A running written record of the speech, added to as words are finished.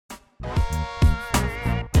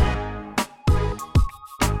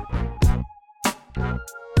Hi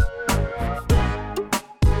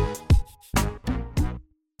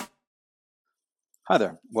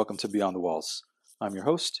there, welcome to Beyond the Walls. I'm your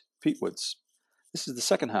host, Pete Woods. This is the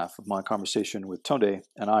second half of my conversation with Tunde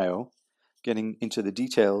and Ayo, getting into the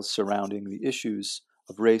details surrounding the issues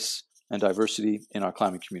of race and diversity in our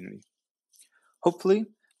climate community. Hopefully,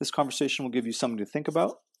 this conversation will give you something to think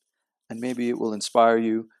about, and maybe it will inspire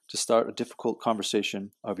you to start a difficult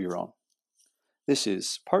conversation of your own. This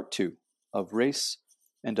is part 2 of Race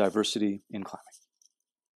and Diversity in Climate.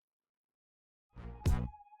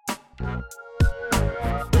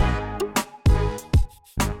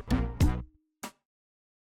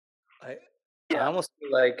 I almost feel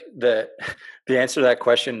like the answer to that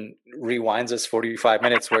question rewinds us 45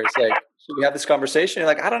 minutes where it's like, should we have this conversation? You're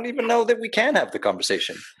like, I don't even know that we can have the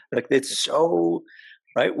conversation. Like, it's so,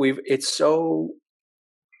 right? It's so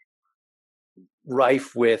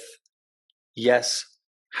rife with yes,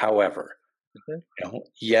 however.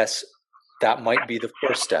 Yes, that might be the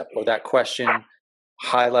first step, or that question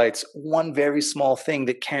highlights one very small thing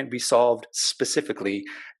that can't be solved specifically.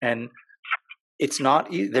 And it's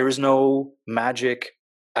not, there is no magic,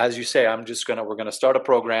 as you say, we're going to start a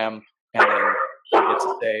program and then we get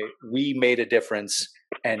to say, we made a difference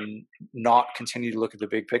and not continue to look at the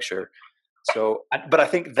big picture. So, but I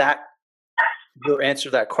think that your answer to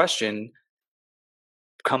that question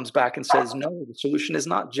comes back and says, no, the solution is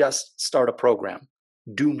not just start a program,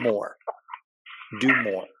 do more,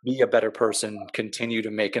 be a better person, continue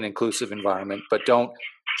to make an inclusive environment, but don't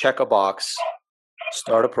check a box,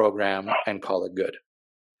 start a program and call it good.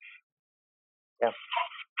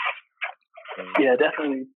 Yeah,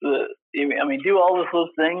 definitely. I mean, do all of those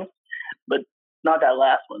things, but not that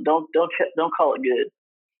last one. Don't call it good.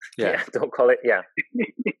 Yeah, don't call it. Yeah.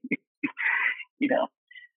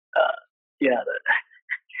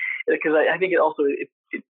 Because I think it also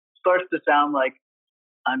it starts to sound like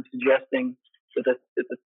I'm suggesting that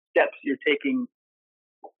the steps you're taking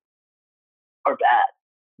are bad.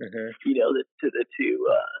 Mm-hmm.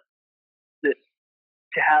 That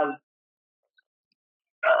to have.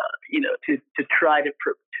 To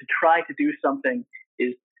try to do something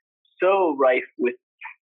is so rife with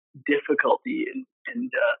difficulty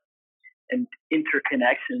and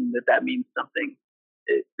interconnection that means something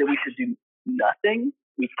that we should do nothing.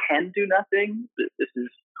 We can do nothing. This is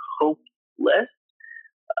hopeless.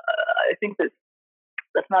 I think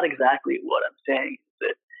that's not exactly what I'm saying.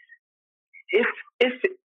 That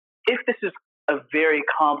if this is a very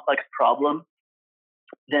complex problem,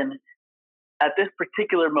 then at this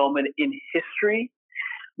particular moment in history,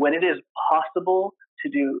 when it is possible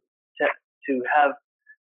to have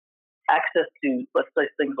access to, let's say,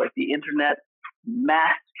 things like the internet,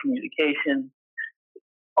 mass communication,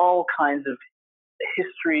 all kinds of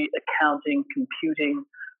history, accounting, computing,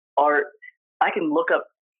 art, I can look up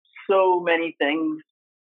so many things.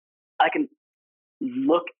 I can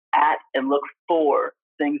look at and look for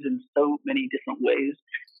things in so many different ways.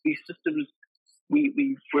 These systems,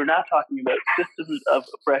 we're now talking about systems of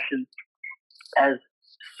oppression as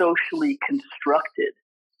socially constructed.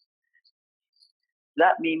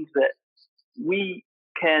 That means that we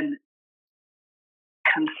can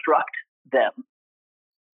construct them.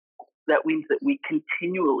 That means that we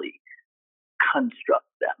continually construct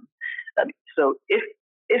them. So if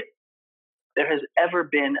there has ever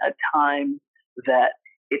been a time that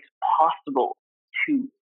it's possible to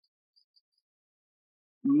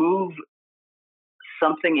move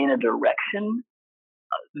something in a direction,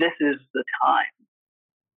 this is the time.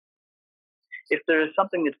 If there is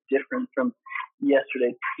something that's different from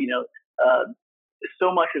yesterday,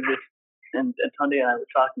 so much of this, and Tunde and I were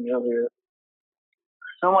talking earlier,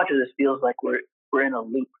 so much of this feels like we're in a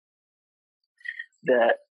loop.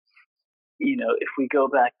 That, if we go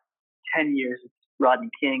back 10 years, it's Rodney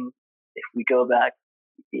King. If we go back,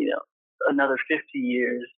 another 50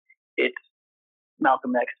 years, it's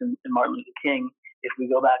Malcolm X and Martin Luther King. If we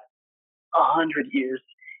go back 100 years,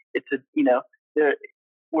 it's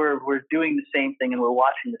we're doing the same thing and we're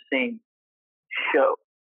watching the same show.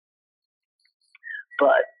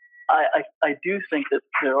 But I do think that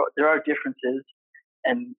there are differences,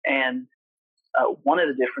 and one of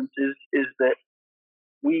the differences is that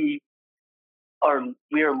we are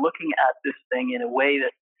looking at this thing in a way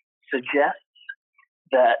that suggests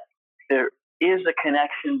that there is a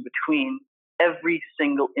connection between every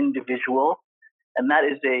single individual, and that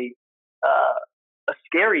is a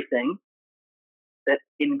scary thing that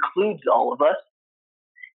includes all of us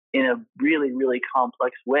in a really, really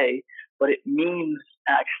complex way. But it means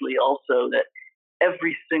actually also that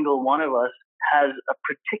every single one of us has a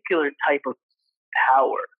particular type of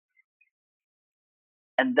power.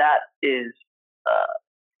 And that is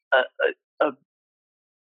a, a, a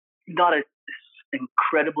not an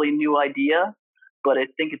incredibly new idea, but I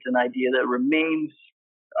think it's an idea that remains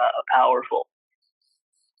powerful.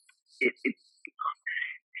 It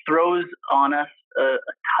throws on us a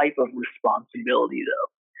type of responsibility, though.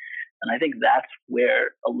 And I think that's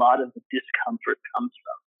where a lot of the discomfort comes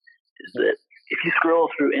from, is that if you scroll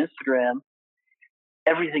through Instagram,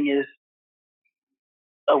 everything is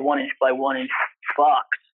a 1-inch by 1-inch box.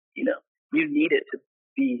 You know, you need it to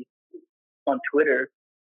be on Twitter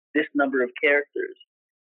this number of characters.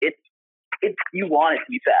 It's you want it to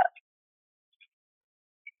be fast.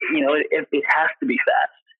 You know, it has to be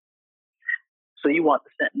fast. So you want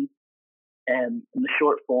the sentence and the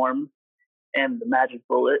short form and the magic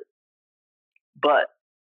bullet. But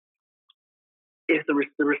if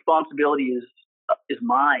the responsibility is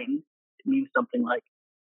mine, it means something like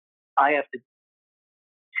I have to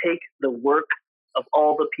take the work of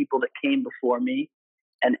all the people that came before me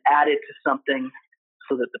and add it to something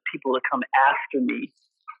so that the people that come after me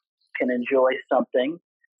can enjoy something.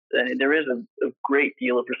 And there is a great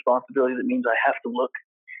deal of responsibility that means I have to look,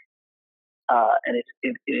 and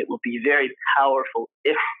it will be very powerful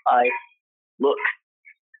if I look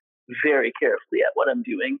very carefully at what I'm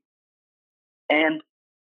doing and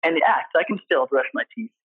act. I can still brush my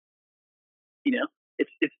teeth. You know,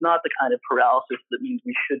 it's not the kind of paralysis that means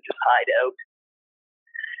we should just hide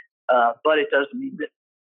out. But it does mean that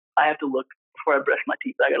I have to look before I brush my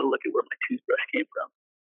teeth. I got to look at where my toothbrush came from.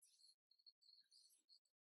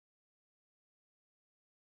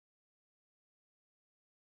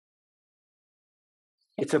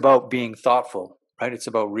 It's about being thoughtful, right? It's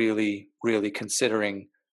about really, really considering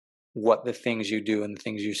what the things you do and the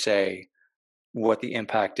things you say, what the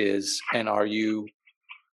impact is, and are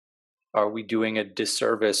we doing a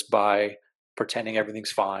disservice by pretending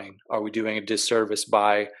everything's fine? Are we doing a disservice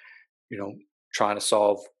by, trying to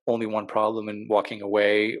solve only one problem and walking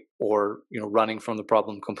away, or, running from the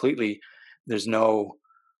problem completely? There is no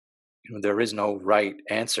right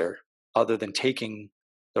answer other than taking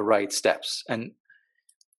the right steps. And,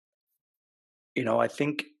 I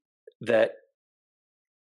think that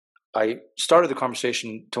I started the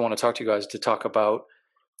conversation to want to talk to you guys to talk about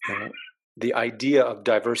the idea of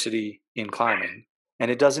diversity in climbing,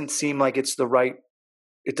 and it doesn't seem like the right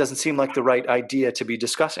idea to be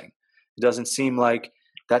discussing. It doesn't seem like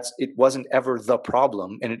it wasn't ever the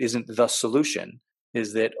problem, and it isn't the solution.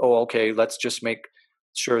 Is that, okay, let's just make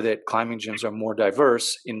sure that climbing gyms are more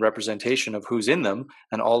diverse in representation of who's in them,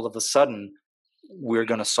 and all of a sudden we're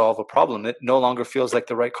going to solve a problem that no longer feels like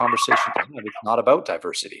the right conversation to have. It's not about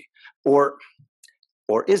diversity, or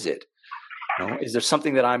is it? Is there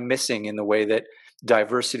something that I'm missing in the way that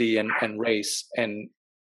diversity and race and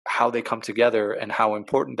how they come together and how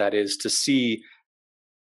important that is to see?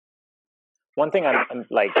 One thing I'm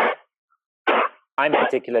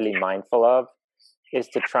particularly mindful of is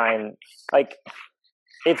to try and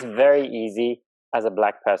it's very easy as a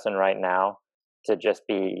Black person right now to just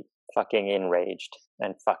be fucking enraged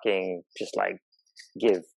and fucking just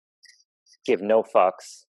give no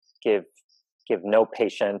fucks, give no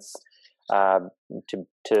patience,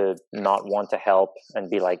 to not want to help and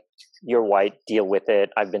be like, you're white, deal with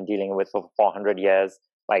it. I've been dealing with it for 400 years.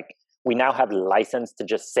 We now have license to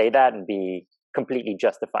just say that and be completely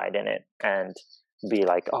justified in it and be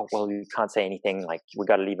like, oh, well, you can't say anything. We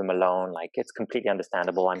got to leave him alone. It's completely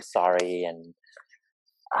understandable. I'm sorry. And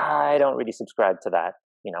I don't really subscribe to that.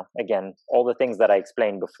 Again, all the things that I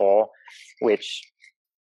explained before, which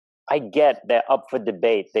I get, they're up for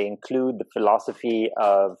debate. They include the philosophy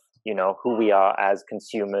of, who we are as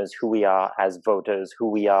consumers, who we are as voters,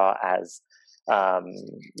 who we are as,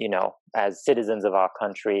 as citizens of our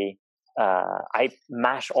country. I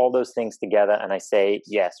mash all those things together and I say,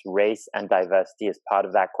 yes, race and diversity is part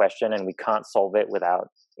of that question, and we can't solve it without,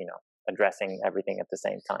 addressing everything at the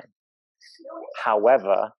same time.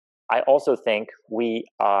 However, I also think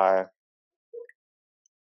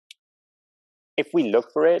if we look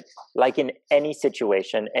for it, in any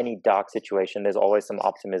situation, any dark situation, there's always some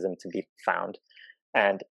optimism to be found.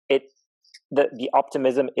 And the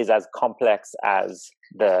optimism is as complex as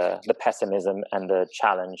the pessimism and the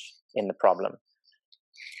challenge in the problem.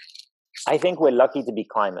 I think we're lucky to be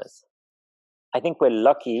climbers. I think we're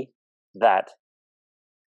lucky that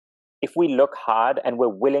if we look hard and we're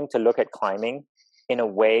willing to look at climbing in a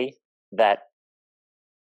way that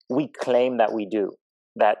we claim that we do,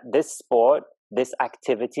 that this sport, this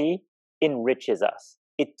activity enriches us.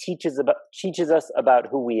 It teaches us about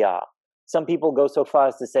who we are. Some people go so far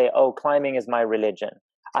as to say, oh, climbing is my religion.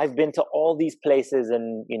 I've been to all these places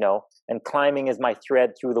and climbing is my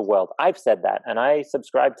thread through the world. I've said that and I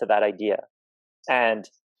subscribe to that idea. And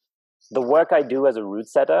the work I do as a root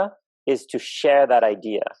setter is to share that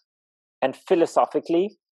idea. And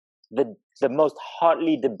philosophically, the most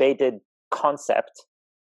hotly debated concept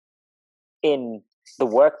in the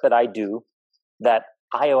work that I do, that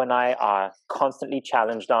Io and I are constantly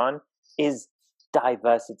challenged on, is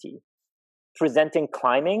diversity. Presenting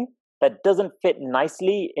climbing that doesn't fit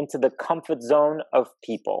nicely into the comfort zone of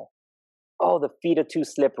people. Oh, the feet are too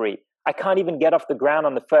slippery. I can't even get off the ground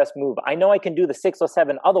on the first move. I know I can do the 6 or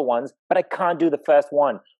 7 other ones, but I can't do the first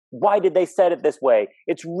one. Why did they set it this way?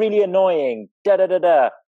 It's really annoying. Da da da da.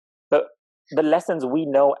 But the lessons we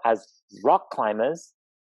know as rock climbers,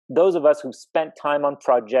 those of us who've spent time on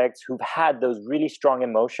projects, who've had those really strong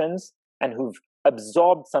emotions, and who've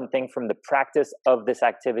absorbed something from the practice of this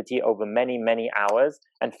activity over many, many hours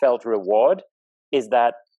and felt reward, is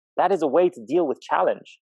that that is a way to deal with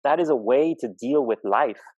challenge. That is a way to deal with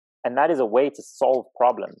life. And that is a way to solve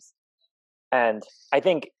problems. And I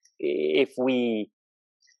think if we,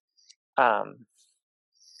 I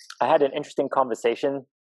had an interesting conversation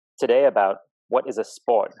today about what is a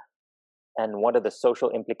sport and what are the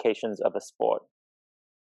social implications of a sport.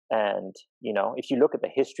 And, you know, if you look at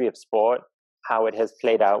the history of sport, how it has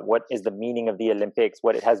played out, what is the meaning of the Olympics,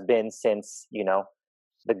 what it has been since, you know,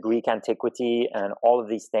 the Greek antiquity and all of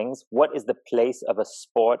these things, what is the place of a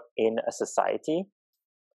sport in a society?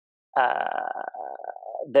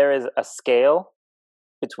 There is a scale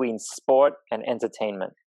between sport and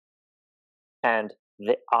entertainment. And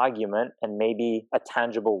the argument, and maybe a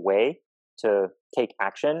tangible way to take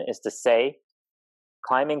action, is to say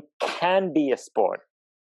climbing can be a sport,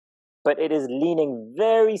 but it is leaning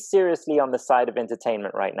very seriously on the side of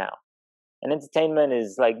entertainment right now. And entertainment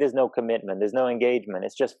is like, there's no commitment, there's no engagement,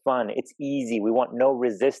 it's just fun, it's easy, we want no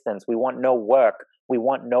resistance, we want no work, we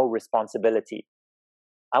want no responsibility.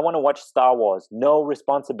 I want to watch Star Wars, no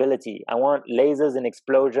responsibility. I want lasers and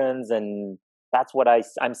explosions, and that's what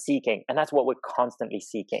I'm seeking. And that's what we're constantly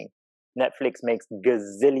seeking. Netflix makes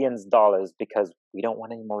gazillions dollars because we don't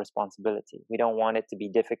want any more responsibility. We don't want it to be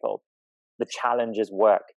difficult. The challenge is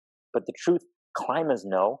work. But the truth climbers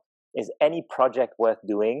know is any project worth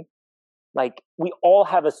doing, like we all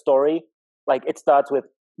have a story. Like it starts with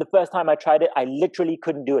the first time I tried it, I literally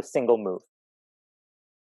couldn't do a single move.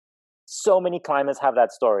 So many climbers have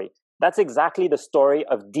that story. That's exactly the story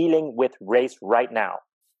of dealing with race right now.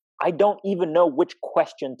 I don't even know which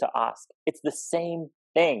question to ask. It's the same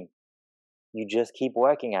thing. You just keep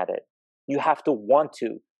working at it. You have to want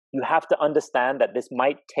to. You have to understand that this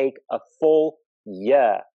might take a full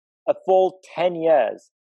year, a full 10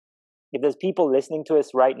 years. If there's people listening to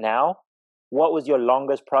us right now, what was your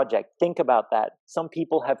longest project? Think about that. Some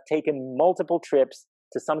people have taken multiple trips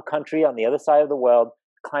to some country on the other side of the world,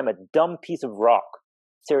 climb a dumb piece of rock,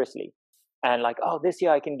 seriously. And like, oh, this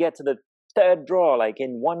year I can get to the 3rd draw, like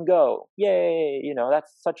in one go. Yay, you know,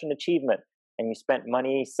 that's such an achievement. And you spent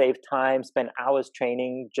money, saved time, spent hours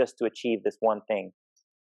training just to achieve this one thing.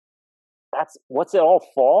 That's what's it all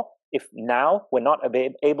for if now we're not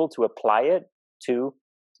able to apply it to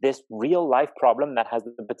this real life problem that has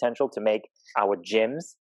the potential to make our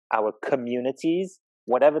gyms, our communities,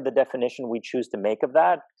 whatever the definition we choose to make of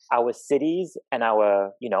that, our cities and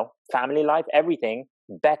our, you know, family life, everything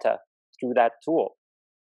better through that tool.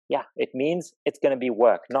 Yeah, it means it's going to be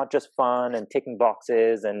work, not just fun and ticking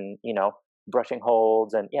boxes and, you know, brushing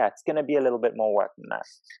holds. And yeah, it's going to be a little bit more work than that.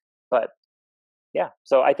 But yeah,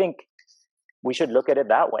 so I think we should look at it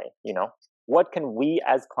that way. You know, what can we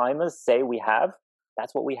as climbers say we have?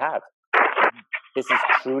 That's what we have. This is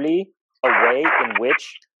truly a way in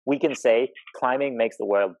which we can say climbing makes the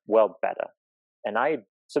world better. And I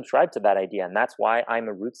subscribe to that idea. And that's why I'm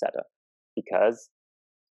a root setter, because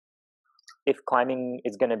if climbing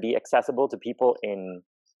is going to be accessible to people in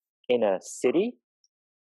a city,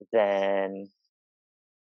 then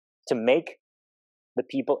to make the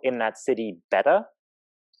people in that city better,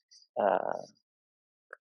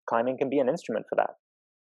 climbing can be an instrument for that.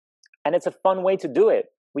 And it's a fun way to do it.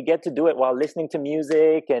 We get to do it while listening to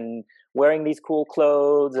music and wearing these cool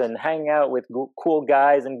clothes and hanging out with cool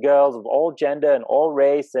guys and girls of all gender and all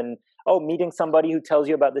race, and meeting somebody who tells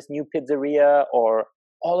you about this new pizzeria, or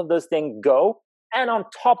all of those things go. And on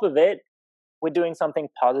top of it, we're doing something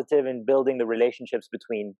positive and building the relationships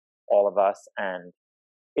between all of us. And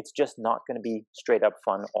it's just not going to be straight up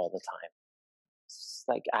fun all the time. It's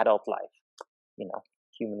like adult life, you know,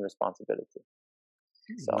 human responsibility.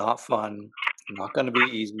 So. Not fun, not going to be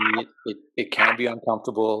easy. It can be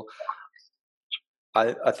uncomfortable.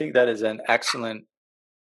 I think that is an excellent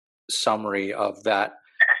summary of that.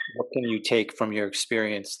 What can you take from your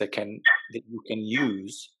experience that you can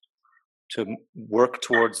use to work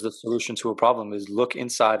towards the solution to a problem is look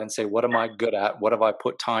inside and say, what am I good at? What have I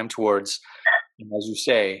put time towards? And as you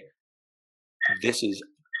say, this is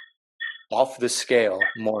off the scale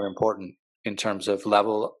more important in terms of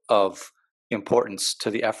level of importance to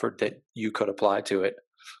the effort that you could apply to it.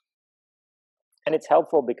 And it's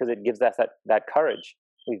helpful because it gives us that courage.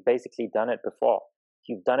 We've basically done it before.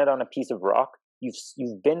 You've done it on a piece of rock.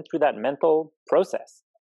 You've been through that mental process.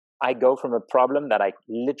 I go from a problem that I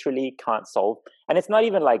literally can't solve. And it's not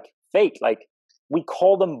even like fake. Like, we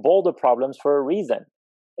call them boulder problems for a reason.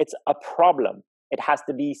 It's a problem. It has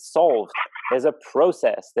to be solved. There's a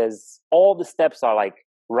process. There's all the steps are like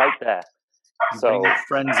right there. You bring your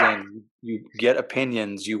friends in, you get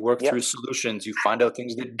opinions, you work through solutions, you find out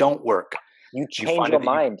things that don't work. You change your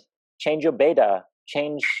mind, change your beta,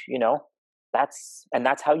 change, that's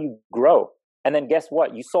how you grow. And then guess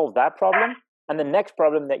what? You solve that problem, and the next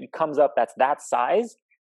problem that comes up that's that size,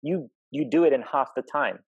 you do it in half the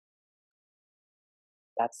time.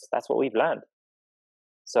 That's what we've learned.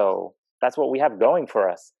 So that's what we have going for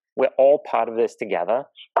us. We're all part of this together,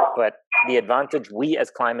 but the advantage we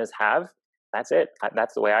as climbers have, that's it.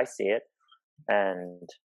 That's the way I see it. And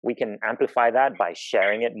we can amplify that by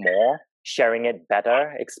sharing it more, sharing it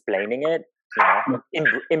better, explaining it,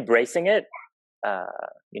 embracing it,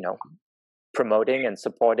 promoting and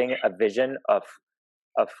supporting a vision of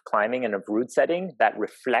climbing and of route setting that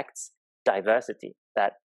reflects diversity,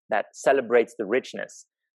 that celebrates the richness,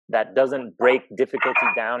 that doesn't break difficulty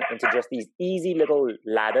down into just these easy little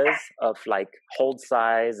ladders of like hold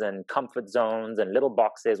size and comfort zones and little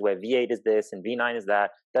boxes where V8 is this and V9 is that,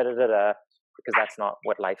 because that's not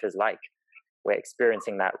what life is like. We're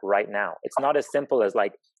experiencing that right now. It's not as simple as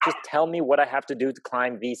like, just tell me what I have to do to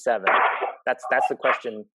climb V7. That's the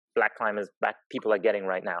question black people are getting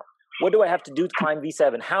right now. What do I have to do to climb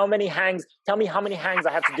V7? How many hangs? Tell me how many hangs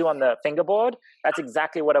I have to do on the fingerboard. That's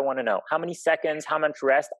exactly what I want to know. How many seconds? How much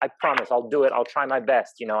rest? I promise I'll do it. I'll try my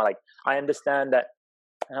best. Like I understand that.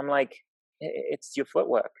 And I'm like, it's your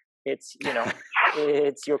footwork. It's,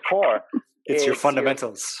 it's your core. It's your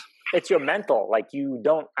fundamentals. It's your mental. Like you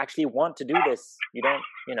don't actually want to do this. You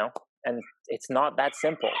don't, and it's not that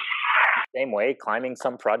simple. Same way, climbing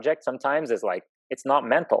some project sometimes is like, it's not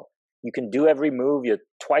mental. You can do every move. You're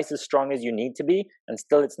twice as strong as you need to be, and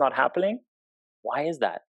still it's not happening. Why is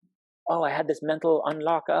that? Oh, I had this mental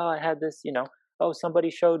unlock. Oh, I had this, oh, somebody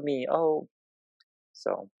showed me. Oh,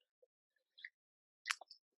 so.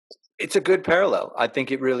 It's a good parallel. I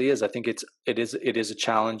think it really is. I think it is a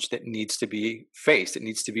challenge that needs to be faced. It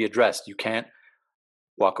needs to be addressed. You can't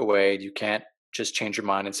walk away. You can't just change your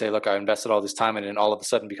mind and say, look, I invested all this time in it, and all of a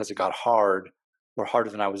sudden, because it got hard or harder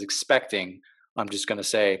than I was expecting, I'm just going to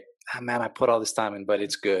say, man, I put all this time in, but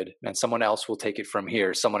it's good. And someone else will take it from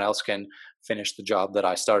here. Someone else can finish the job that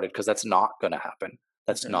I started, because that's not going to happen.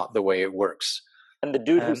 That's not the way it works. And the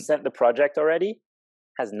dude who sent the project already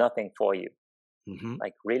has nothing for you. Mm-hmm.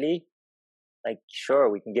 Like, really? Like, sure,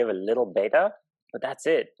 we can give a little beta, but that's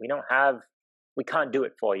it. We can't do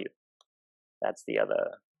it for you. That's the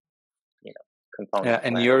other, component. Yeah,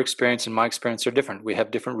 and your experience and my experience are different. We have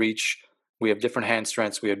different reach. We have different hand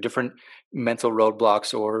strengths. We have different mental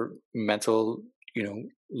roadblocks or mental,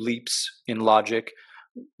 leaps in logic.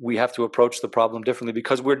 We have to approach the problem differently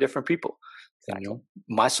because we're different people. Exactly.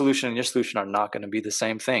 My solution and your solution are not going to be the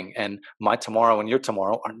same thing. And my tomorrow and your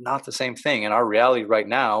tomorrow are not the same thing. And our reality right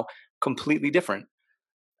now, completely different.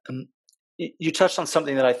 You touched on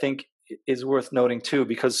something that I think is worth noting too,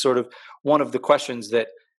 because sort of one of the questions that,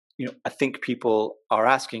 I think people are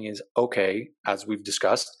asking is, okay, as we've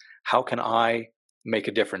discussed, how can I make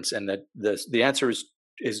a difference? And the answer is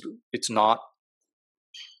it's not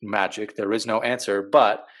magic. There is no answer,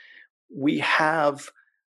 but we have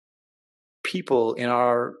people in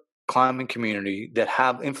our climbing community that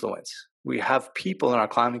have influence. We have people in our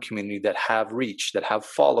climbing community that have reach, that have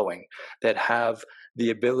following, that have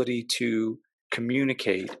the ability to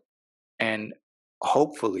communicate and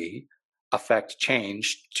hopefully affect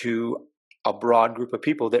change to a broad group of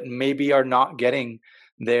people that maybe are not getting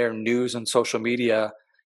their news on social media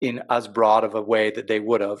in as broad of a way that they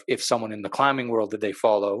would have if someone in the climbing world that they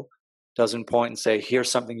follow doesn't point and say, here's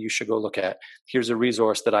something you should go look at. Here's a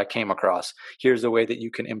resource that I came across. Here's a way that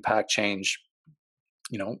you can impact change.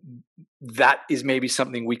 That is maybe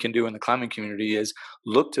something we can do in the climbing community, is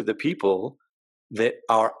look to the people that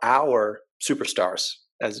are our superstars.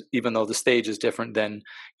 As even though the stage is different than,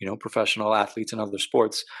 professional athletes in other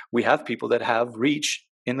sports, we have people that have reach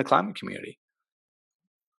in the climbing community.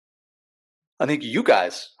 I think you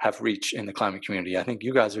guys have reach in the climbing community. I think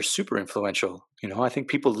you guys are super influential. I think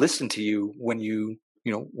people listen to you when you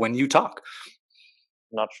talk.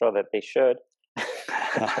 Not sure that they should.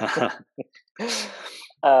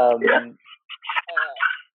 Yeah.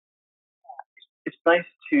 It's nice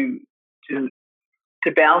to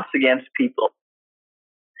bounce against people,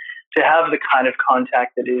 to have the kind of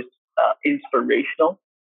contact that is inspirational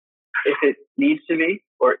if it needs to be,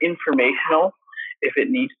 or informational if it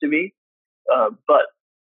needs to be. But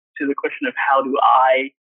to the question of how do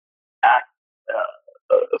I act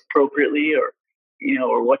appropriately, or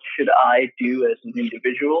or what should I do as an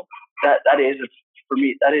individual, that is, for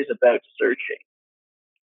me, that is about searching.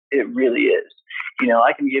 It really is.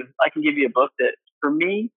 I can give you a book that for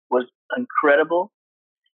me was incredible,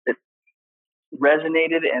 that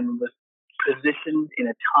resonated and was positioned in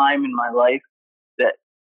a time in my life that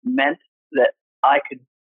meant that I could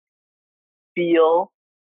feel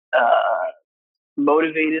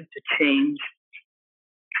motivated to change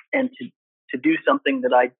and to do something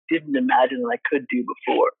that I didn't imagine that I could do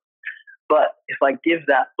before. But if I give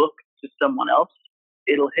that book to someone else,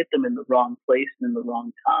 it'll hit them in the wrong place and in the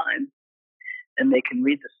wrong time. And they can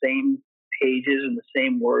read the same pages and the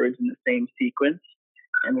same words in the same sequence,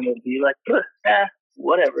 and it'll be like,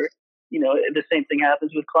 whatever. The same thing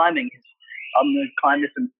happens with climbing. I'm going to climb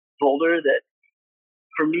this boulder that,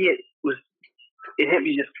 for me, it hit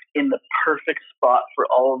me just in the perfect spot for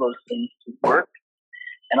all of those things to work.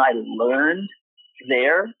 And I learned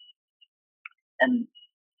there, and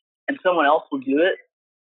someone else will do it,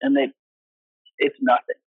 and it's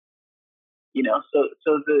nothing. So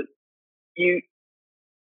you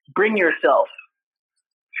bring yourself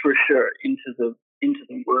for sure into the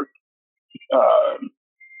work,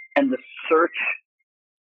 and the search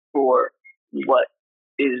for what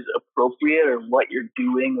is appropriate, or what you're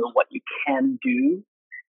doing, or what you can do,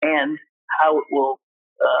 and how it will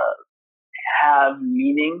have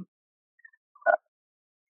meaning,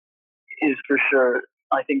 is for sure,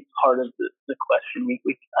 I think, part of the question.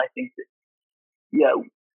 I think that,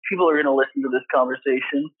 people are going to listen to this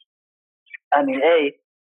conversation. I mean,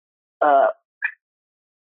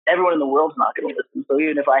 everyone in the world's not going to listen. So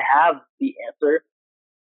even if I have the answer,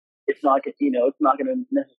 it's not going to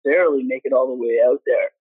necessarily make it all the way out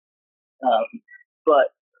there.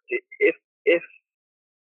 But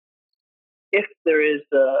if there is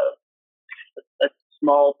a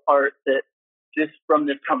small part that just from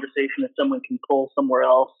this conversation that someone can pull somewhere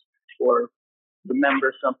else, or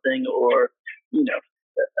remember something, or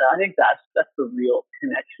I think that's the real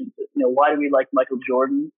connection. Why do we like Michael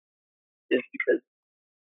Jordan? Is because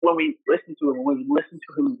when we listen to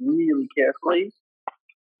him really carefully,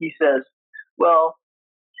 he says, "Well,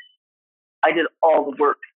 I did all the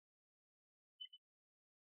work,"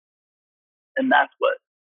 and that's what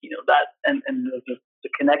that and the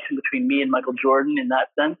connection between me and Michael Jordan in that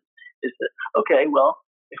sense is that, okay, well,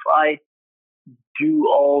 if I do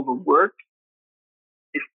all the work,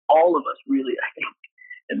 if all of us really, I think,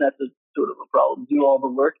 and that's a sort of a problem, do all the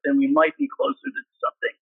work, then we might be closer to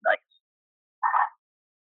something nice.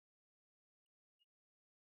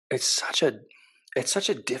 It's such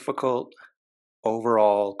a difficult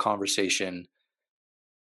overall conversation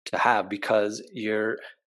to have, because you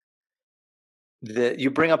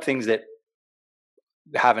bring up things that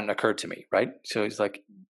haven't occurred to me, right? So it's like,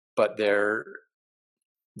 but they're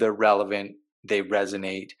relevant, they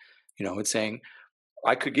resonate. It's saying,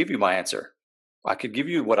 I could give you my answer, I could give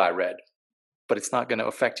you what I read, but it's not going to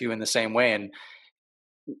affect you in the same way. And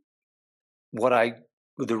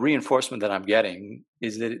the reinforcement that I'm getting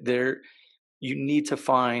is that you need to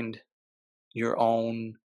find your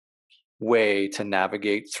own way to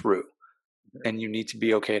navigate through, and you need to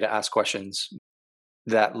be okay to ask questions.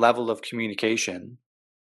 That level of communication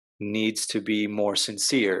needs to be more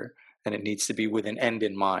sincere, and it needs to be with an end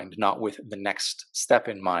in mind, not with the next step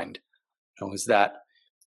in mind. Is that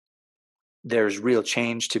there's real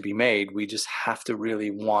change to be made. We just have to really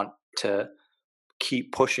want to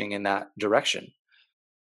keep pushing in that direction.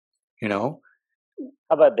 How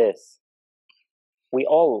about this? We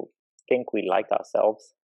all think we like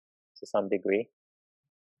ourselves to some degree.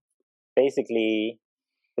 Basically,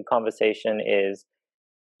 the conversation is,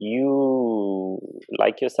 you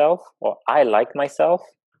like yourself, or I like myself,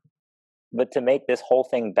 but to make this whole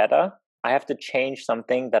thing better, I have to change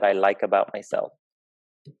something that I like about myself.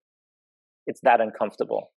 It's that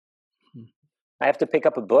uncomfortable. I have to pick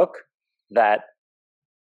up a book that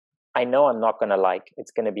I know I'm not going to like.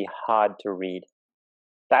 It's going to be hard to read.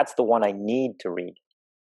 That's the one I need to read.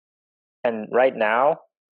 And right now,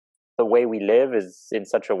 the way we live is in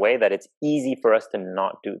such a way that it's easy for us to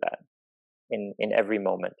not do that in every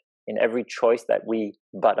moment, in every choice that we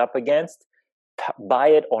butt up against. Buy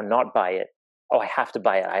it or not buy it. oh, I have to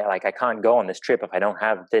buy it. I can't go on this trip if I don't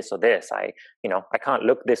have this or this. I can't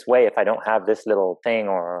look this way if I don't have this little thing,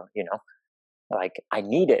 or, like, I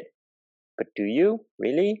need it. But do you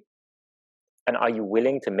really? And are you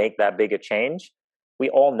willing to make that bigger change? We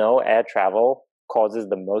all know air travel causes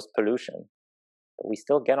the most pollution, but we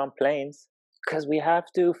still get on planes because we have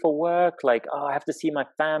to for work. Like, oh, I have to see my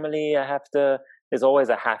family. There's always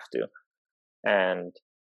a have to. And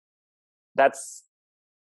that's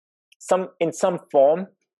in some form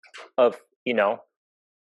of,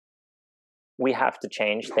 we have to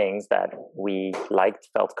change things that we liked,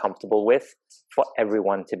 felt comfortable with, for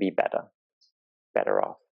everyone to be better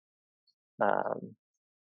off.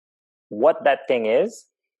 What that thing is,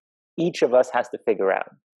 each of us has to figure out.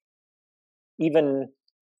 Even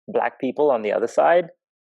Black people on the other side,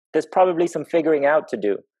 there's probably some figuring out to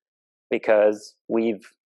do, because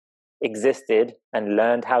we've existed and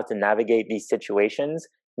learned how to navigate these situations,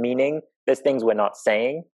 meaning there's things we're not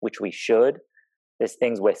saying, which we should. There's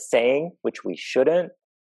things we're saying, which we shouldn't.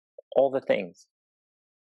 All the things.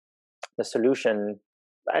 The solution,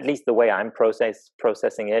 at least the way I'm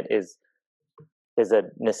processing it, is there's a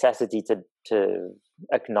necessity to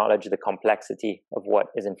acknowledge the complexity of what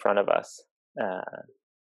is in front of us,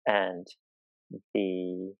 and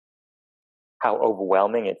how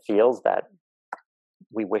overwhelming it feels that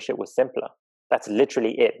we wish it was simpler. That's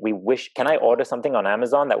literally it. We wish, can I order something on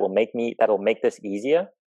Amazon that'll make this easier?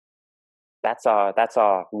 That's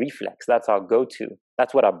our reflex. That's our go-to.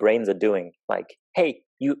 That's what our brains are doing. Like, hey,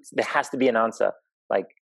 there has to be an answer. Like,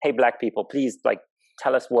 hey, Black people, please, like,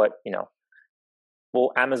 tell us what,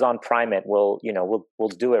 we'll Amazon Prime it. We'll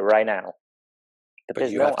do it right now. But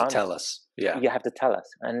there's you have to tell us. Yeah. You have to tell us.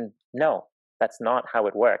 And no, that's not how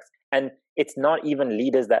it works. And it's not even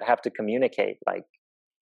leaders that have to communicate. Like,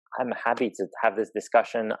 I'm happy to have this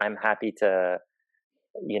discussion. I'm happy to,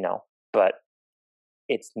 but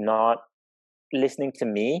it's not listening to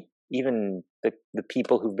me. Even the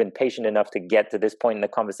people who've been patient enough to get to this point in the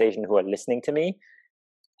conversation who are listening to me,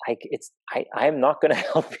 like, I'm not going to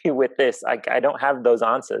help you with this. I don't have those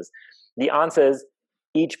answers. The answers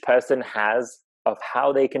each person has of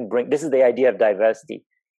how they can bring, this is the idea of diversity.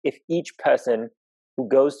 If each person who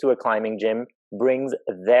goes to a climbing gym brings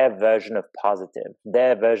their version of positive,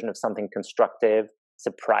 their version of something constructive,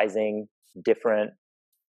 surprising, different,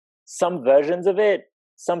 some versions of it,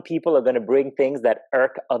 some people are going to bring things that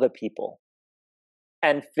irk other people.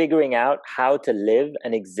 And figuring out how to live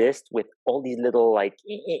and exist with all these little, like,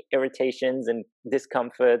 irritations and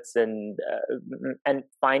discomforts, and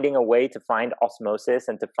finding a way to find osmosis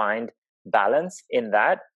and to find balance in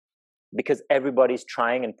that, because everybody's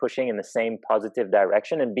trying and pushing in the same positive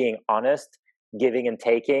direction, and being honest, giving and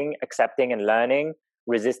taking, accepting and learning,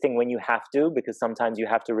 resisting when you have to, because sometimes you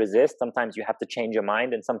have to resist, sometimes you have to change your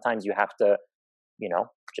mind, and sometimes you have to,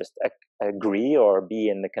 just agree or be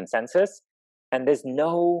in the consensus. And there is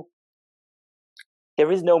no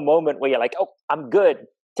moment where you're like, oh, I'm good,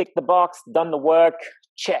 tick the box, done the work,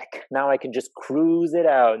 check. Now I can just cruise it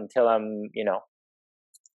out until I'm, it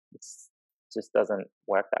just doesn't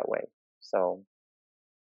work that way. So,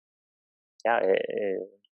 yeah,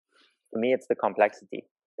 for me, it's the complexity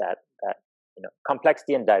that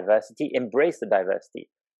complexity and diversity. Embrace the diversity.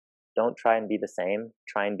 Don't try and be the same.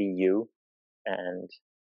 Try and be you, and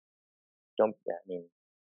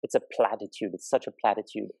it's a platitude. It's such a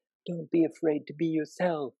platitude. Don't be afraid to be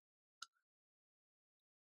yourself.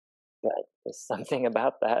 But there's something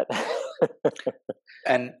about that.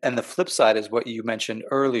 And the flip side is what you mentioned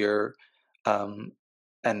earlier,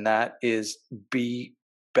 and that is be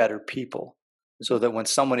better people. So that when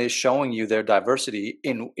someone is showing you their diversity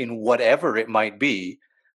in whatever it might be,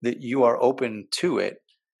 that you are open to it,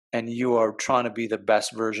 and you are trying to be the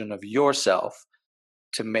best version of yourself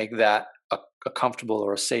to make that a comfortable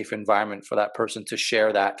or a safe environment for that person to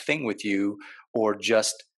share that thing with you, or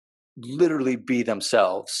just literally be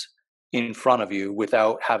themselves in front of you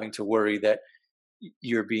without having to worry that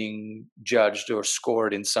you're being judged or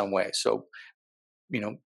scored in some way. So,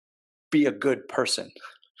 be a good person,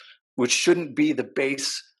 which shouldn't be the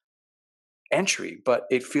base entry, but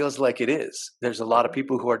it feels like it is. There's a lot of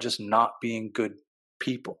people who are just not being good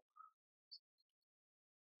people.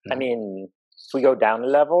 I mean, if we go down a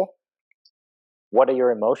level, what are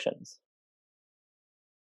your emotions?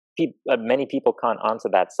 Many people can't answer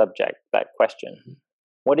that question. Mm-hmm.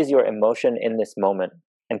 What is your emotion in this moment,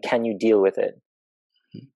 and can you deal with it?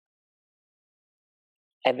 Mm-hmm.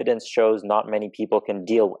 Evidence shows not many people can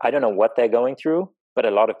deal. I don't know what they're going through, but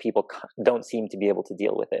a lot of people don't seem to be able to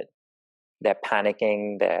deal with it. They're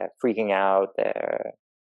panicking, they're freaking out,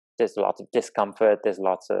 there's lots of discomfort, there's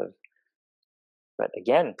lots of But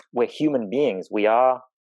again, we're human beings. We are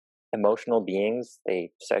emotional beings.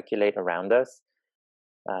 They circulate around us.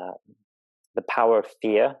 The power of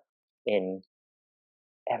fear in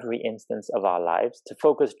every instance of our lives, to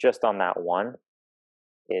focus just on that one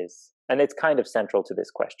is, and it's kind of central to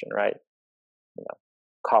this question, right? You know,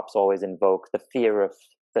 cops always invoke the fear of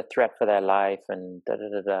the threat for their life and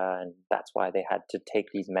and that's why they had to take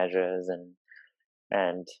these measures,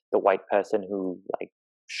 and the white person who like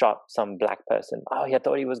shot some black person, oh, he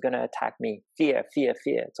thought he was going to attack me. Fear, fear,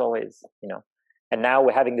 fear. It's always, you know. And now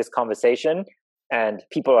we're having this conversation and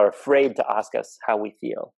people are afraid to ask us how we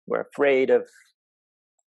feel. We're afraid of,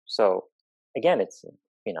 so again, it's,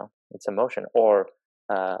 you know, it's emotion. Or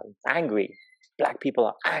angry. Black people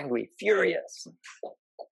are angry, furious.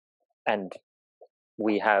 And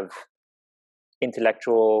we have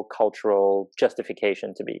intellectual, cultural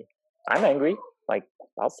justification to be, I'm angry. Like,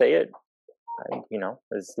 I'll say it. You know,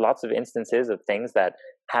 there's lots of instances of things that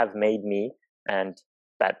have made me and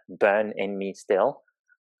that burn in me still.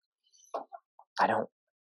 I don't,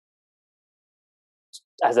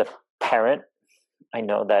 as a parent, I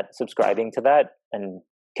know that subscribing to that and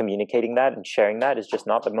communicating that and sharing that is just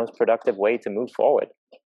not the most productive way to move forward.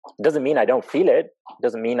 It doesn't mean I don't feel it. It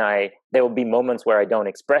doesn't mean there will be moments where I don't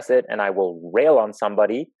express it and I will rail on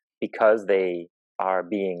somebody because they are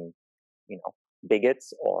being, you know,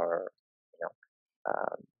 bigots or, you know,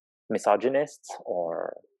 misogynists,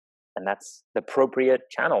 and that's the appropriate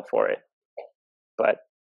channel for it. But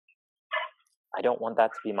I don't want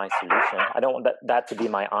that to be my solution. I don't want that to be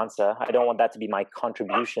my answer. I don't want that to be my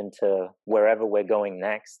contribution to wherever we're going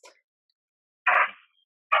next.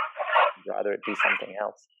 I'd rather it be something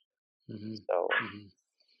else. Mm-hmm. So,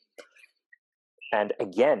 and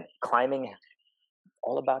again, climbing,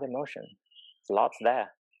 all about emotion. There's lots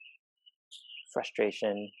there.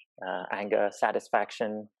 Frustration, anger,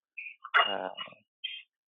 satisfaction. I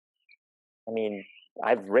mean,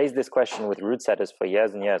 I've raised this question with root setters for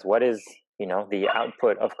years and years. What is, you know, the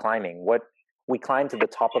output of climbing? What we climb to the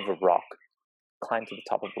top of a rock. Climb to the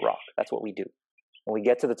top of a rock. That's what we do. When we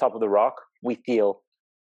get to the top of the rock, we feel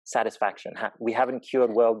satisfaction. We haven't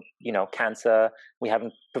cured world, you know, cancer. We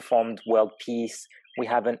haven't performed world peace.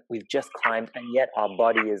 We've just climbed, and yet our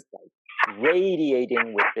body is like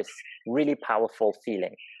radiating with this really powerful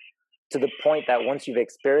feeling, to the point that once you've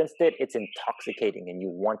experienced it, it's intoxicating and you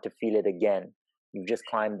want to feel it again. You've just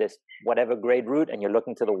climbed this whatever grade route and you're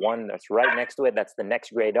looking to the one that's right next to it. That's the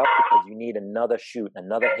next grade up, because you need another shoot,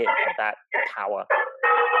 another hit of that power.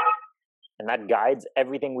 And that guides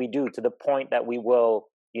everything we do, to the point that we will,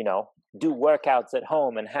 you know, do workouts at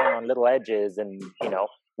home and hang on little edges and, you know,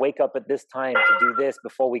 wake up at this time to do this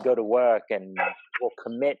before we go to work, and we'll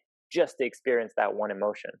commit just to experience that one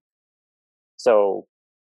emotion. So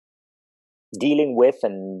dealing with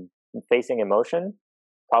and facing emotion,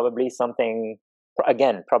 probably something,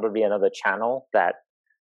 again, probably another channel that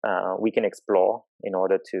we can explore in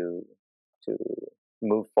order to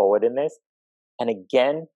move forward in this. And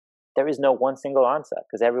again, there is no one single answer,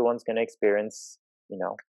 because everyone's going to experience, you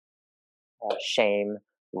know, shame,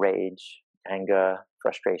 rage, anger,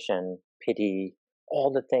 frustration, pity, all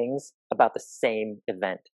the things about the same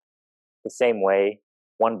event. The same way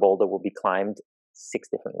one boulder will be climbed 6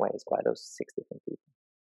 different ways by those 6 different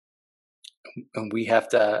people. And we have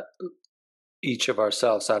to, each of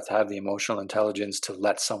ourselves have to have the emotional intelligence to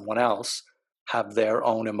let someone else have their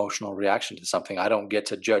own emotional reaction to something. I don't get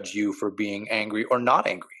to judge you for being angry or not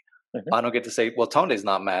angry. Mm-hmm. I don't get to say, well, Tonde's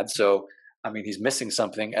not mad, so I mean, he's missing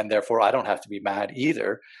something, and therefore I don't have to be mad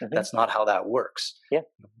either. Mm-hmm. That's not how that works. Yeah.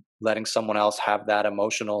 Letting someone else have that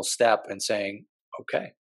emotional step and saying,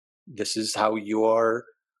 okay, this is how you're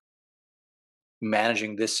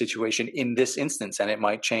managing this situation in this instance, and it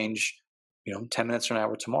might change, you know, 10 minutes from now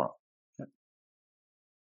or tomorrow. Yeah.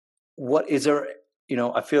 What is there, you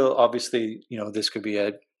know, I feel obviously, you know, this could be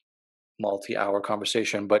a multi-hour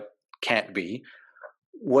conversation, but can't be.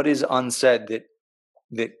 What is unsaid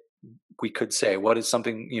that we could say? What is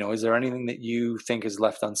something, you know, is there anything that you think is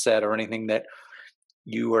left unsaid, or anything that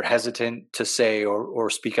you are hesitant to say or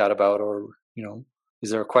speak out about, or, you know, is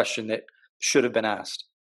there a question that should have been asked?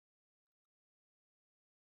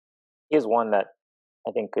 Here's one that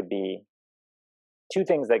I think could be 2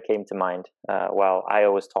 things that came to mind while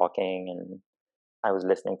Io was talking and I was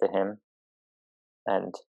listening to him.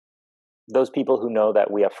 And those people who know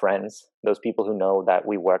that we are friends, those people who know that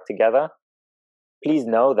we work together, please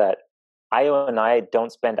know that Io and I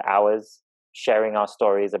don't spend hours sharing our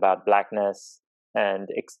stories about Blackness and,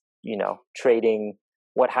 you know, trading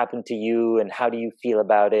what happened to you and how do you feel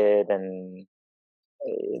about it. And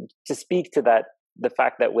to speak to that, the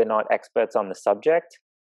fact that we're not experts on the subject,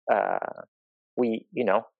 we,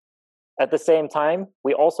 at the same time,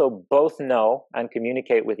 we also both know and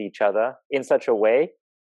communicate with each other in such a way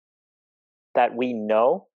that we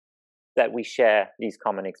know that we share these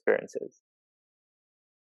common experiences.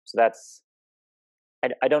 So that's,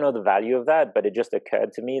 I don't know the value of that, but it just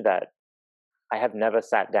occurred to me that I have never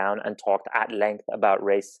sat down and talked at length about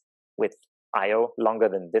race with Ayo longer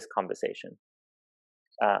than this conversation.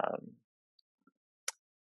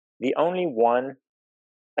 The only one,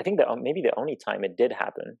 I think that maybe the only time it did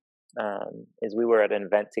happen is we were at an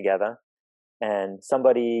event together, and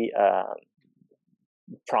somebody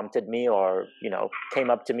prompted me, or came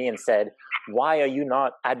up to me and said, why are you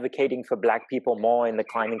not advocating for Black people more in the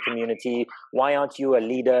climbing community? Why aren't you a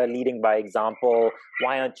leader leading by example?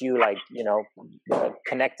 Why aren't you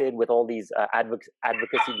connected with all these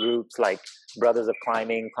advocacy groups like Brothers of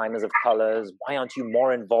Climbing, Climbers of Colors? Why aren't you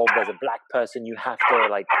more involved as a Black person? You have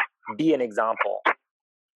to be an example.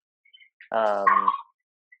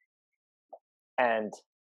 And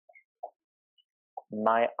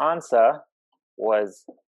my answer was,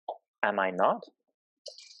 am I not?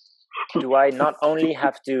 Do I not only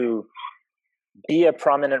have to be a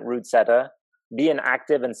prominent route setter, be an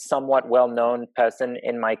active and somewhat well-known person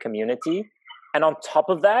in my community, and on top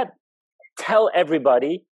of that, tell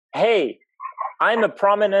everybody, hey, I'm a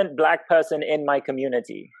prominent Black person in my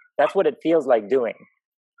community? That's what it feels like doing.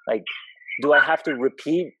 Do I have to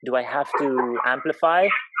repeat? Do I have to amplify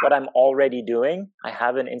what I'm already doing? I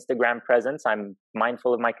have an Instagram presence. I'm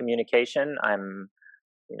mindful of my communication. I'm,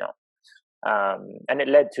 and it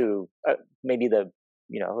led to maybe a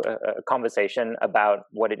conversation about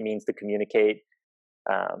what it means to communicate.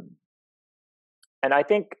 And I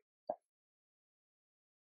think,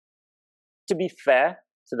 to be fair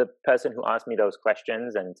to the person who asked me those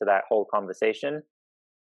questions and to that whole conversation,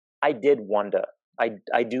 I did wonder.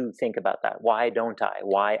 I do think about that. Why don't I?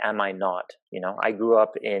 Why am I not? I grew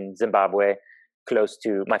up in Zimbabwe, close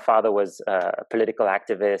to, my father was a political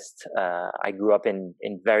activist. I grew up in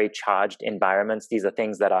very charged environments. These are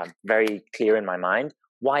things that are very clear in my mind.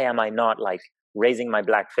 Why am I not raising my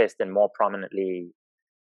Black fist and more prominently?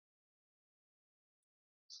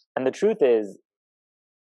 And the truth is,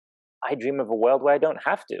 I dream of a world where I don't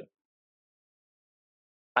have to.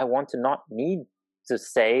 I want to not need to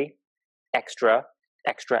say extra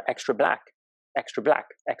Black,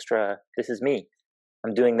 this is me.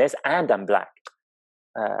 I'm doing this and I'm Black.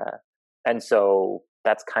 And so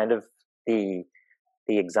that's kind of the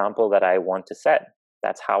example that I want to set.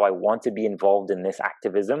 That's how I want to be involved in this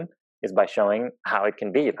activism, is by showing how it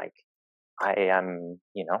can be. I am,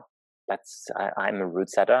 I'm a route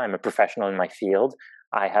setter. I'm a professional in my field.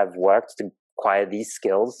 I have worked to acquire these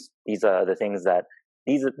skills. These are the things that,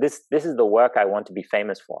 this is the work I want to be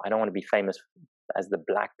famous for. I don't want to be famous as the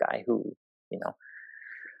Black guy who,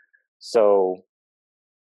 So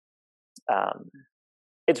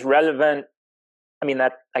it's relevant.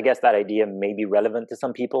 I guess that idea may be relevant to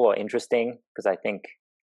some people or interesting, because I think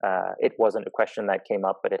it wasn't a question that came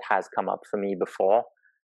up, but it has come up for me before.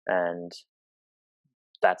 And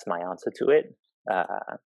that's my answer to it.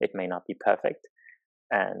 It may not be perfect.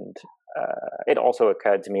 And it also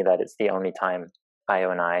occurred to me that it's the only time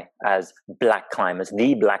Ayo and I, as Black climbers,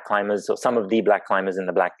 or some of the Black climbers in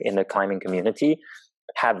the climbing community,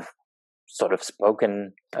 have sort of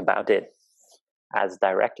spoken about it as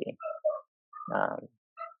directly.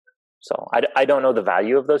 So I don't know the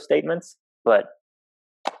value of those statements, but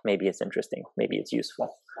maybe it's interesting. Maybe it's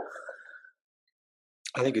useful.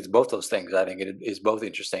 I think it's both those things. I think it is both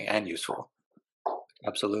interesting and useful.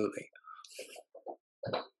 Absolutely.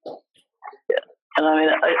 Yeah. And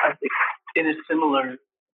I think in a similar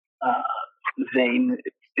vein,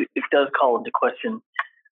 it does call into question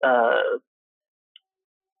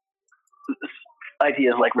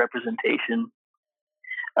ideas like representation.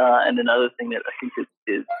 And another thing that I think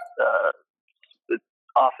is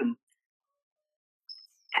often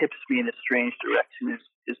tips me in a strange direction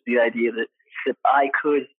is the idea that the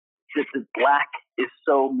Black is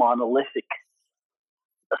so monolithic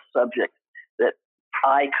a subject that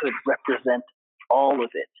I could represent all of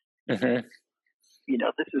it. Mm-hmm.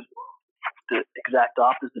 This is the exact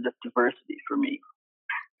opposite of diversity for me,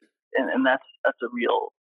 and that's a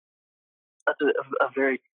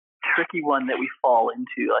very tricky one that we fall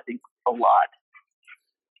into, I think, a lot.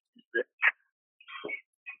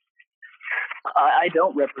 I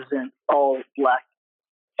don't represent all Black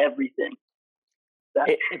everything.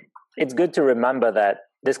 It's good to remember that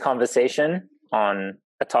this conversation on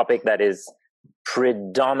a topic that is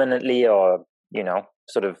predominantly, or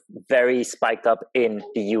sort of very spiked up in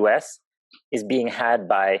the US, is being had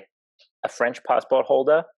by a French passport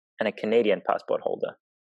holder and a Canadian passport holder.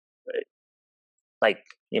 Right. Like,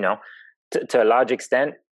 to a large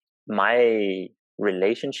extent, my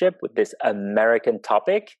relationship with this American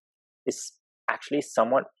topic is actually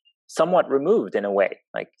somewhat removed in a way.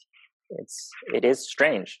 Like, it is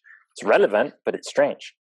strange. It's relevant, but it's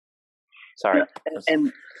strange. Sorry.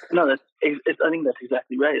 And no, I think that's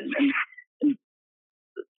exactly right.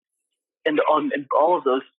 And all of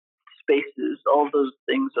those spaces, all of those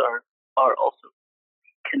things are also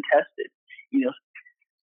contested.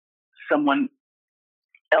 Someone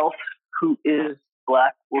else who is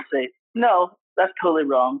Black will say, no, that's totally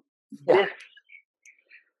wrong. Yeah. This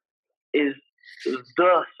is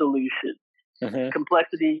the solution. Mm-hmm.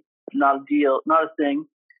 Complexity, not a deal, not a thing.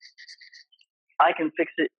 I can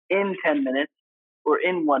fix it in 10 minutes or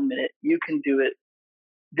in 1 minute. You can do it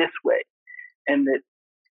this way. And that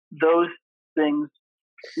those things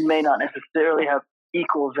may not necessarily have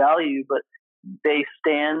equal value, but they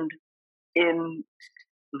stand in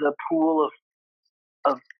the pool of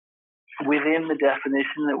within the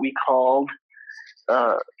definition that we called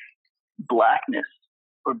blackness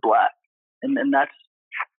or black. And that's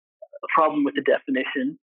a problem with the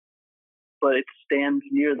definition, but it stands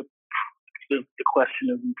near the question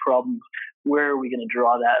of the problem. Where are we going to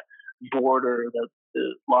draw that border,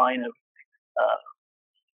 the line of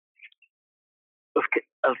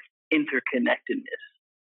interconnectedness?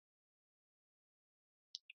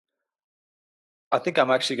 I think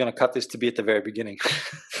I'm actually going to cut this to be at the very beginning.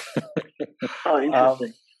 Oh,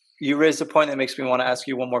 interesting. You raised a point that makes me want to ask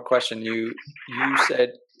you one more question. You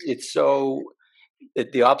said it's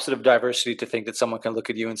the opposite of diversity to think that someone can look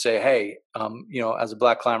at you and say, hey, as a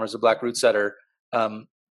Black climber, as a Black route setter, solve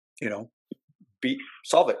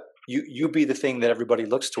it. You be the thing that everybody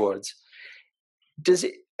looks towards. Does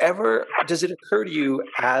it occur to you,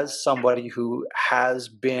 as somebody who has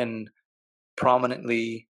been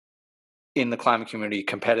prominently in the climbing community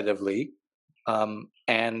competitively,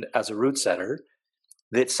 and as a route setter,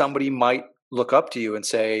 that somebody might look up to you and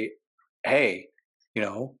say, hey,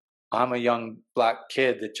 I'm a young Black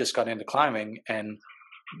kid that just got into climbing and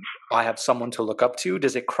I have someone to look up to?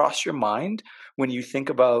 Does it cross your mind when you think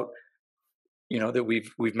about, that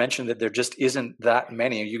we've mentioned that there just isn't that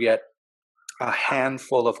many? You get a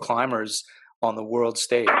handful of climbers on the world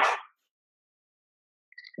stage.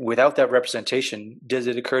 Without that representation, does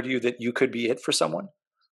it occur to you that you could be it for someone?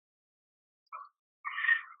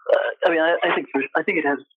 I think it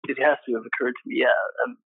has to have occurred to me. Yeah,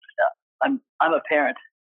 I'm a parent.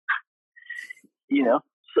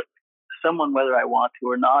 So someone, whether I want to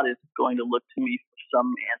or not, is going to look to me for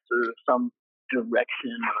some answer, some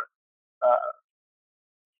direction,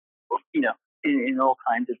 or in all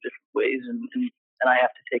kinds of different ways, and I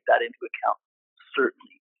have to take that into account.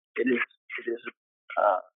 Certainly, it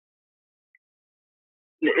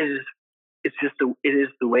is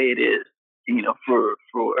the way it is.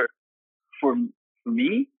 For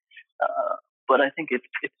me, but I think it's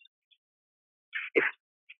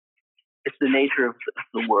the nature of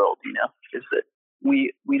the world. Is that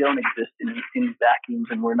we don't exist in vacuums,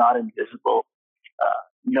 and we're not invisible.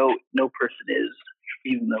 No person is,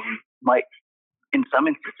 even though we might, in some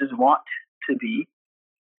instances, want to be,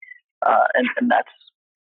 and that's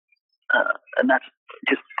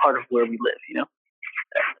just part of where we live.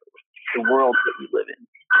 The world that we live in,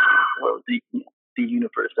 or the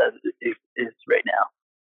universe as it is right now.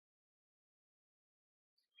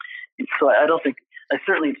 So I don't think,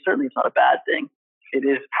 certainly it's not a bad thing. It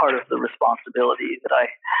is part of the responsibility that I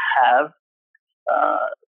have,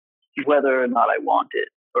 whether or not I want it,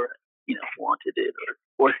 or wanted it,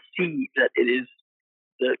 or see that it is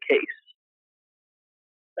the case.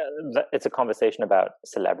 It's a conversation about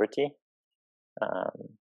celebrity,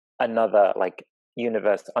 another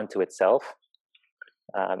universe unto itself.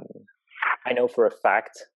 I know for a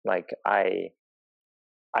fact, I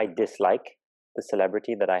dislike the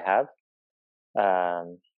celebrity that I have,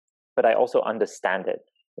 but I also understand it.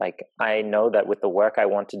 I know that with the work I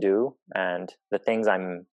want to do and the things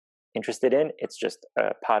I'm interested in, it's just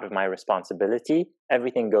a part of my responsibility.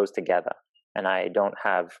 Everything goes together, and I don't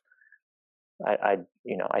have. I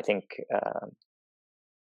think.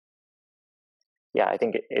 I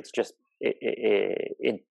think it's just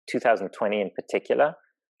in 2020 in particular.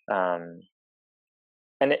 And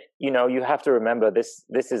you have to remember this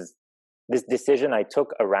decision I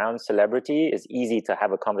took around celebrity is easy to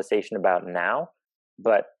have a conversation about now,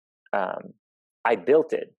 but I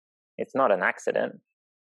built it. It's not an accident.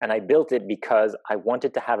 And I built it because I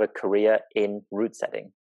wanted to have a career in route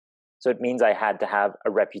setting. So it means I had to have a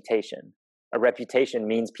reputation. A reputation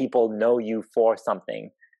means people know you for something.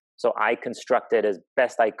 So I constructed as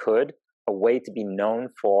best I could a way to be known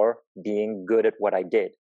for being good at what I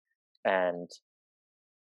did. And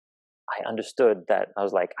I understood that I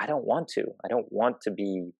was like, I don't want to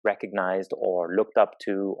be recognized or looked up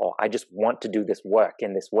to, or I just want to do this work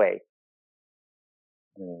in this way.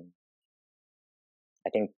 I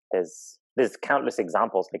think there's countless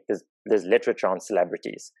examples. Like there's literature on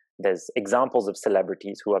celebrities. There's examples of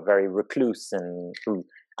celebrities who are very recluse and who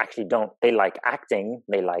actually they like acting,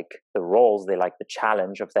 they like the roles, they like the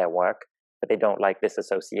challenge of their work, but they don't like this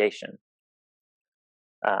association.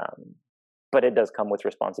 But it does come with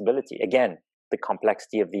responsibility. Again, the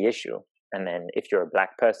complexity of the issue. And then if you're a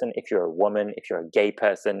Black person, if you're a woman, if you're a gay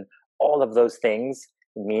person, all of those things,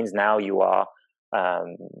 it means now you are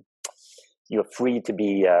you're free to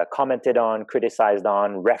be commented on, criticized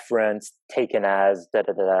on, referenced, taken as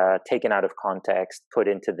taken out of context, put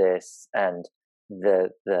into this. And the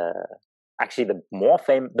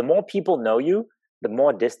more people know you, the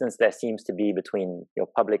more distance there seems to be between your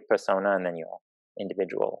public persona and then your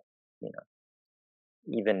individual,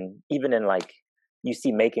 even in like, you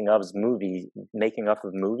see making of movies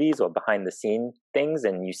or behind the scene things,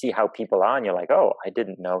 and you see how people are and you're like, oh, I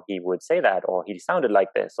didn't know he would say that, or he sounded like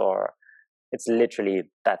this, or it's literally,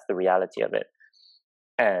 that's the reality of it.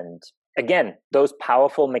 And again, those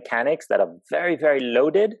powerful mechanics that are very, very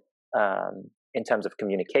loaded in terms of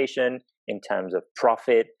communication, in terms of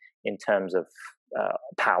profit, in terms of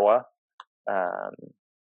power,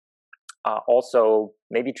 are also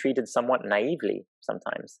maybe treated somewhat naively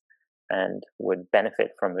sometimes, and would benefit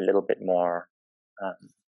from a little bit more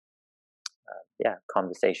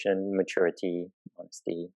conversation, maturity,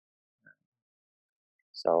 honesty.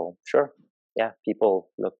 So sure, people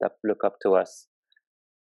look up to us.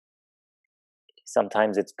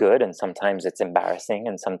 Sometimes it's good, and sometimes it's embarrassing,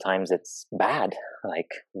 and sometimes it's bad. Like,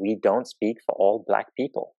 we don't speak for all Black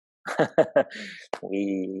people.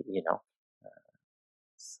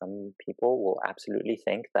 Some people will absolutely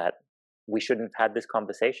think that we shouldn't have had this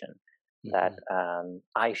conversation, that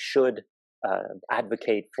I should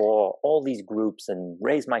advocate for all these groups and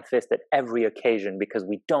raise my fist at every occasion because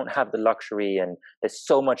we don't have the luxury, and there's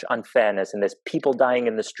so much unfairness, and there's people dying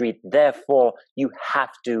in the street. Therefore, you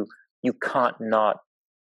can't not.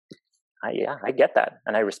 I get that,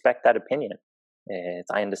 and I respect that opinion.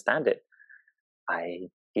 I understand it. I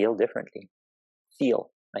feel differently.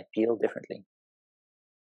 I feel differently.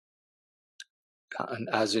 And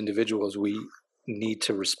as individuals, we need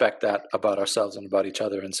to respect that about ourselves and about each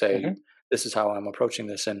other, and say, this is how I'm approaching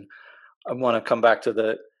this. And I want to come back to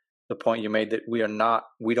the point you made, that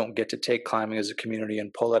we don't get to take climbing as a community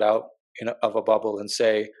and pull it out of a bubble and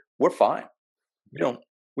say, we're fine.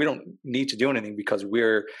 We don't need to do anything because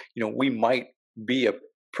we might be a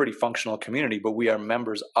pretty functional community, but we are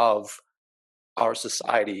members of our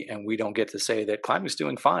society, and we don't get to say that climbing's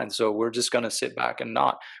doing fine, so we're just going to sit back and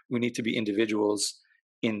not. We need to be individuals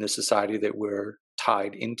in the society that we're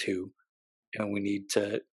tied into, and we need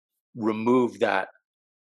to remove that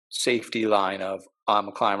safety line of, I'm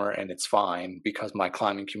a climber and it's fine because my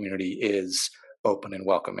climbing community is open and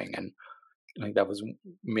welcoming. And I think that was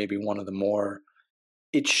maybe one of the more,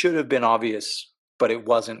 it should have been obvious, but it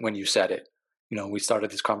wasn't when you said it. We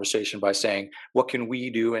started this conversation by saying, what can we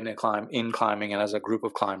do in climbing and as a group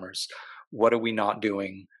of climbers? What are we not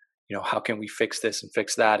doing? How can we fix this and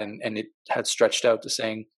fix that? And it had stretched out to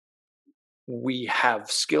saying, we have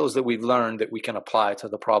skills that we've learned that we can apply to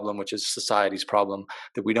the problem, which is society's problem,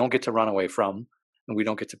 that we don't get to run away from, and we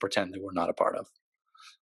don't get to pretend that we're not a part of.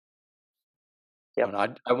 Yep.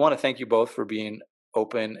 And I want to thank you both for being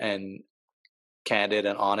open and candid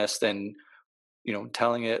and honest, and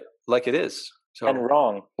telling it like it is. So. And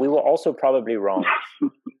wrong. We were also probably wrong.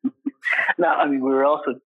 No, we were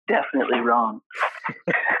also definitely wrong.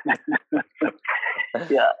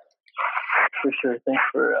 Yeah, for sure.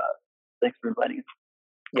 Thanks for inviting us.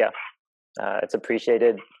 Yeah, it's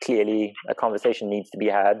appreciated. Clearly, a conversation needs to be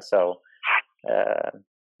had, so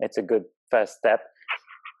it's a good first step.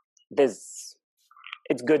 It's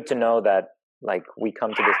good to know that, like, we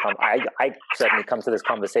come to this. I certainly come to this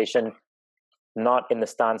conversation not in the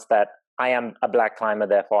stance that I am a Black climber,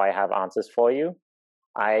 therefore I have answers for you.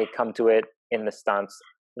 I come to it in the stance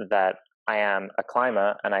that I am a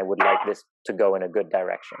climber and I would like this to go in a good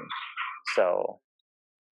direction. So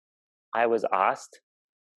I was asked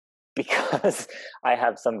because I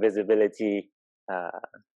have some visibility,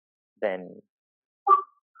 then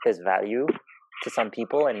there's value to some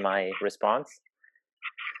people in my response.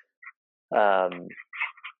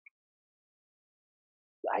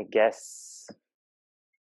 I guess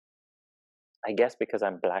because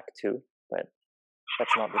I'm Black too, but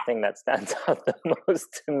that's not the thing that stands out the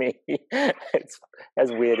most to me. It's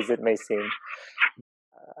as weird as it may seem.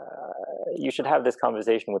 You should have this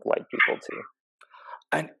conversation with white people too.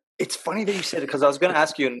 And It's funny that you said it, because I was going to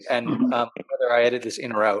ask you, and whether I edit this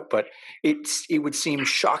in or out, but it would seem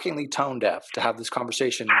shockingly tone deaf to have this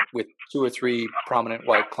conversation with 2 or 3 prominent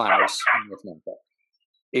white climbers in North America.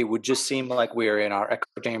 It would just seem like we're in our echo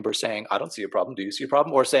chamber saying, I don't see a problem. Do you see a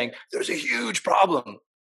problem? Or saying, there's a huge problem.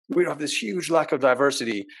 We have this huge lack of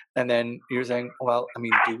diversity. And then you're saying, well, I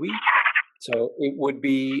mean, do we? So it would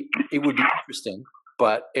be interesting,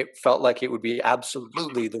 but it felt like it would be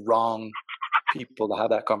absolutely the wrong people to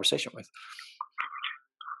have that conversation with.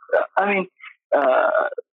 I mean,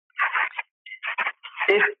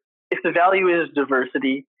 if the value is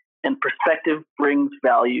diversity and perspective brings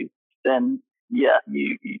value, then yeah,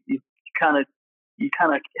 you kind of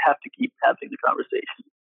have to keep having the conversation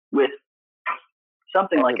with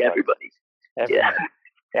something like everybody. Yeah.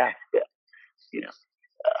 You know,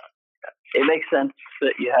 it makes sense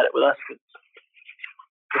that you had it with us because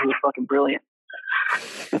it was fucking brilliant.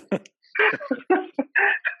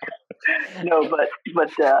 No, but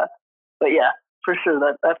yeah, for sure.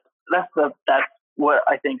 That's what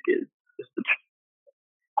I think is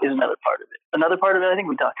another part of it. Another part of it, I think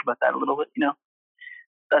we talked about that a little bit. You know,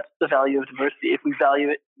 that's the value of diversity. If we value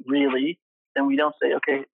it really, then we don't say,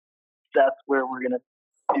 okay, that's where we're gonna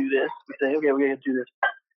do this. We say, okay, we gotta do this.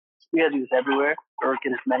 We gotta do this everywhere, or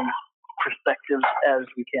get as many perspectives as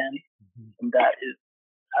we can, and that is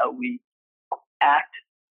how we act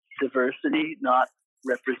diversity, not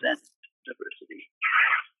represent diversity.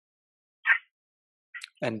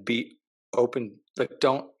 And be open, but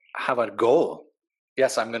don't have a goal.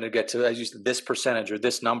 Yes, I'm going to get to, as you said, this percentage or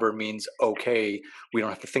this number means okay. We don't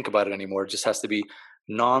have to think about it anymore. It just has to be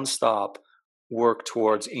nonstop work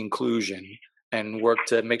towards inclusion and work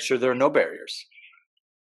to make sure there are no barriers.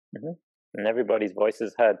 Mm-hmm. And everybody's voice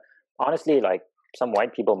is heard. Honestly, like some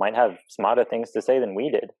white people might have smarter things to say than we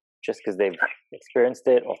did, just because they've experienced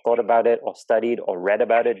it or thought about it or studied or read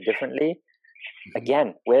about it differently.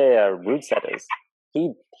 Again, we're root setters.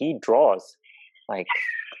 He draws, like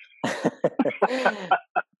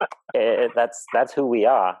that's who we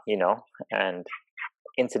are, you know. And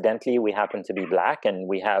incidentally, we happen to be Black, and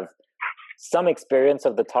we have some experience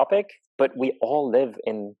of the topic, but we all live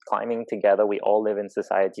in climbing together. We all live in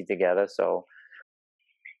society together. So,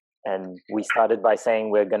 and we started by saying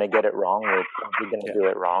we're going to get it wrong. We're probably going to do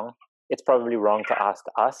it wrong. It's probably wrong to ask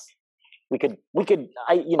us. We can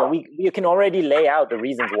already lay out the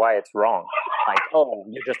reasons why it's wrong. Like, oh,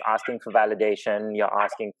 you're just asking for validation. You're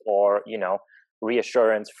asking for, you know,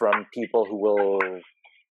 reassurance from people who will.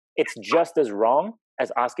 It's just as wrong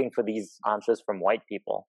as asking for these answers from white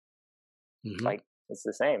people. Mm-hmm. Like, it's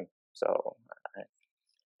the same. So,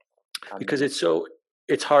 because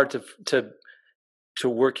it's hard to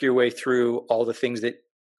work your way through all the things that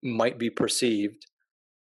might be perceived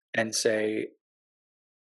and say,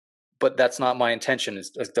 but that's not my intention.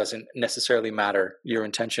 It doesn't necessarily matter. Your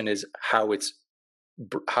intention is how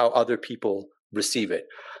other people receive it.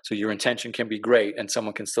 So your intention can be great, and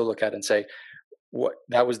someone can still look at it and say, "What?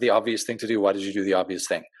 That was the obvious thing to do. Why did you do the obvious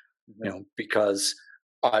thing?" Mm-hmm. You know, because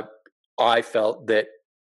I felt that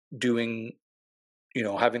doing, you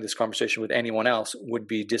know, having this conversation with anyone else would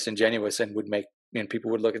be disingenuous and would make, and people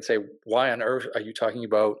would look and say, "Why on earth are you talking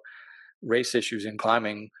about race issues in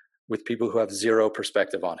climbing with people who have zero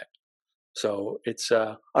perspective on it?" So it's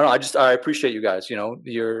I don't know, I appreciate you guys. You know,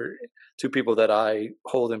 you're 2 people that I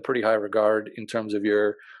hold in pretty high regard in terms of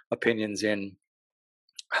your opinions in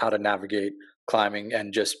how to navigate climbing,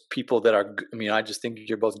 and just people that are, I mean, I just think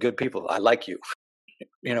you're both good people. I like you.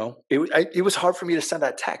 You know, it was hard for me to send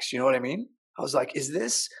that text. You know what I mean? I was like,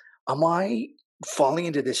 am I falling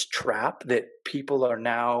into this trap that people are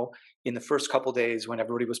now, in the first couple of days when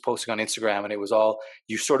everybody was posting on Instagram and it was all,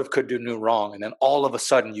 you sort of could do no wrong, and then all of a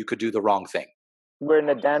sudden you could do the wrong thing. We're in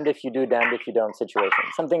a damned if you do, damned if you don't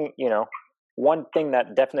situation. Something, you know, one thing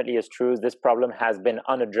that definitely is true is this problem has been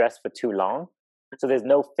unaddressed for too long. So there's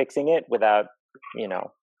no fixing it without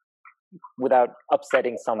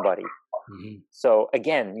upsetting somebody. Mm-hmm. So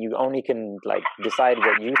again, you only can like decide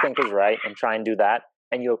what you think is right and try and do that.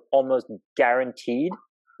 And you're almost guaranteed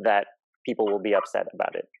that people will be upset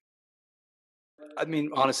about it. I mean,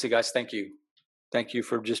 honestly, guys, thank you. Thank you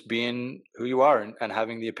for just being who you are and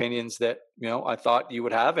having the opinions that, you know, I thought you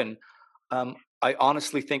would have. And I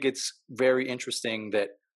honestly think it's very interesting that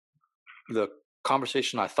the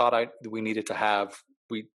conversation I thought we needed to have,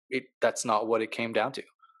 that's not what it came down to,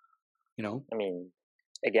 you know? I mean,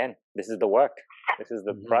 again, this is the work. This is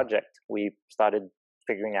the project. We started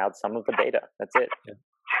figuring out some of the data. That's it. Yeah.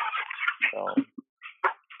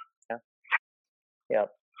 So, yeah.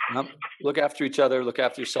 Look after each other, look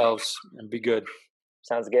after yourselves, and be good.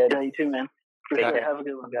 Sounds good. Yeah, you too, man. Have a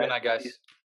good one, guys. Good night, guys.